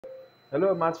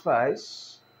Hello, Matt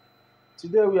Fies.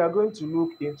 Today we are going to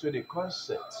look into the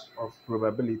concept of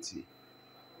probability.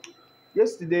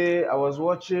 Yesterday I was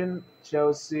watching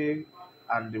Chelsea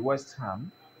and the West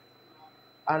Ham,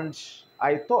 and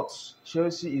I thought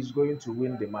Chelsea is going to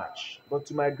win the match. But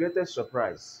to my greatest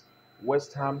surprise,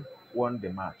 West Ham won the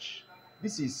match.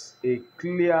 This is a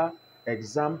clear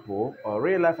example or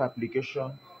real life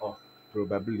application of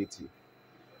probability.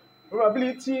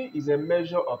 Probability is a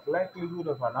measure of likelihood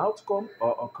of an outcome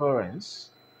or occurrence.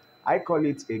 I call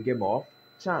it a game of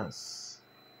chance.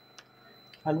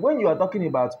 And when you are talking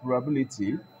about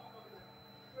probability,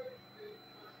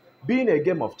 being a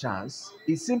game of chance,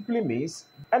 it simply means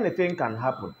anything can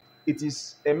happen. It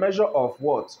is a measure of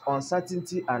what?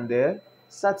 Uncertainty and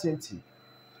certainty.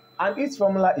 And its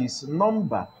formula is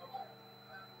number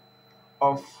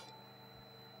of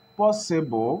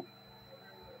possible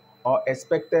or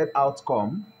expected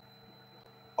outcome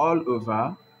all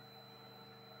over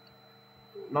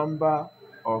number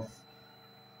of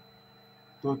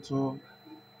total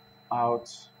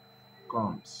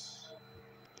outcomes.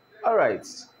 All right.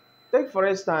 Take for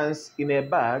instance, in a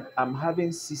bag, I'm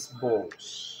having 6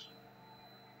 balls,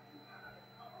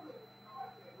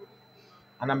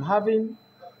 and I'm having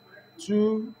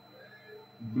 2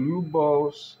 blue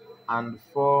balls and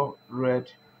 4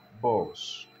 red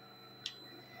balls.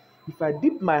 If I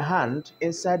dip my hand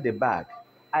inside the bag,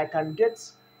 I can get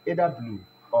either blue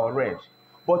or red.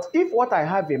 But if what I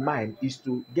have in mind is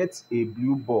to get a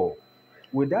blue ball,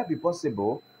 would that be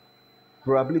possible?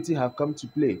 Probability have come to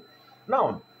play.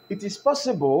 Now, it is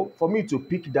possible for me to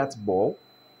pick that ball,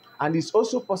 and it's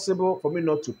also possible for me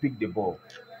not to pick the ball.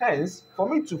 Hence, for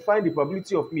me to find the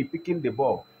probability of me picking the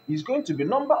ball is going to be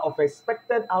number of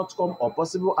expected outcome or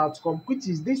possible outcome, which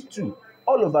is these two,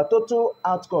 all over total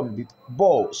outcome, the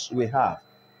balls we have,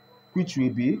 which will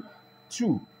be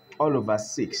 2 all over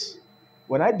 6.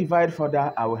 When I divide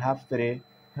further, I will have 3,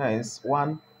 hence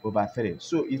 1 over 3.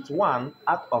 So it's 1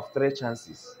 out of 3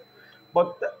 chances.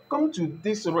 But come to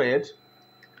this red,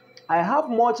 I have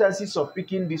more chances of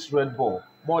picking this red ball,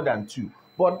 more than 2.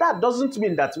 But that doesn't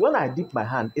mean that when I dip my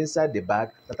hand inside the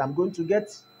bag that I'm going to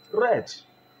get red.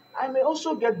 I may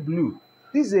also get blue.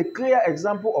 This is a clear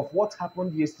example of what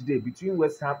happened yesterday between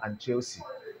West Ham and Chelsea.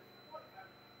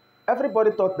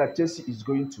 Everybody thought that Chelsea is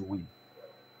going to win,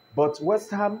 but West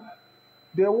Ham,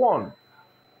 they won.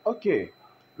 Okay,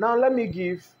 now let me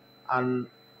give an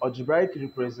algebraic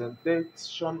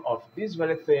representation of this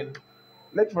very thing.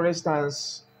 Like for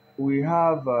instance, we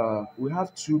have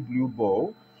 2 blue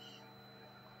balls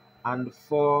and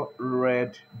 4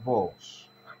 red balls,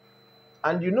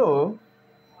 and you know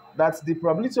that the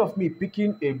probability of me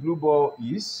picking a blue ball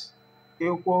is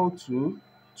equal to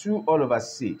 2 all over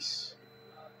 6.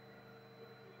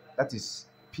 That is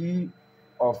P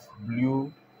of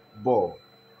blue ball.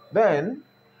 Then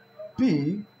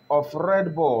P of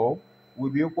red ball will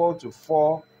be equal to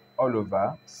 4 all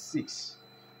over 6.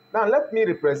 Now let me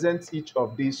represent each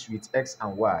of these with x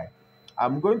and y.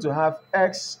 I'm going to have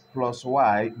x plus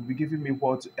y will be giving me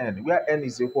equal to n, where n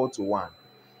is equal to 1.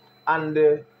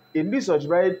 And in this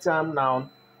algebraic term now,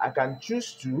 I can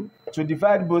choose to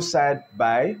divide both sides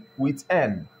by with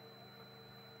n.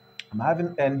 I'm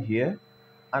having n here,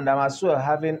 and I'm as well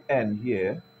having n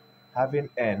here, having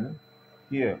n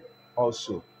here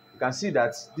also. You can see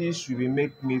that this will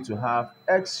make me to have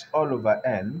x all over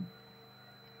n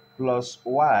plus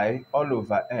y all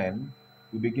over n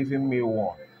will be giving me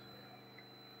 1.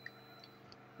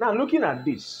 Now looking at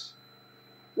this,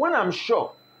 when I'm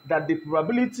sure that the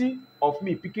probability of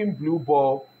me picking blue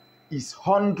ball is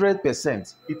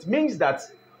 100%, it means that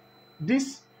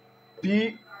this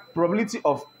P probability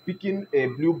of picking a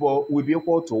blue ball will be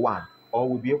equal to 1 or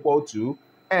will be equal to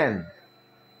n.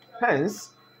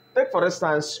 Hence, take for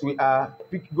instance, we are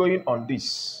going on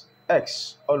this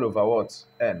x all over what?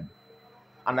 N.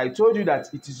 And I told you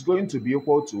that it is going to be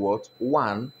equal to what?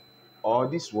 1, or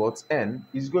this what? N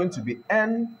is going to be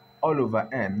n all over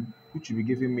n, which will be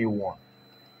giving me 1.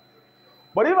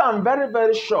 But if I'm very,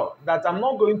 very sure that I'm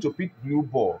not going to pick blue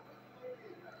ball,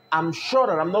 I'm sure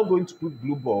that I'm not going to pick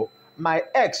blue ball, my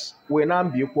x will now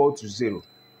be equal to 0.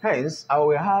 Hence, I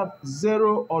will have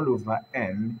 0 all over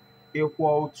n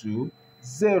equal to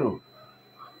 0.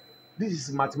 This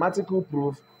is mathematical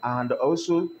proof and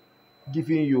also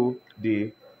giving you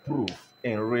the proof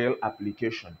in real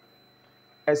application.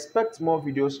 Expect more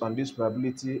videos on this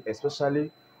probability,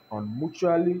 especially on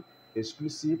mutually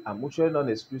exclusive and mutually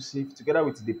non-exclusive, together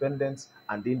with dependent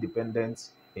and independent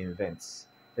events.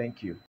 Thank you.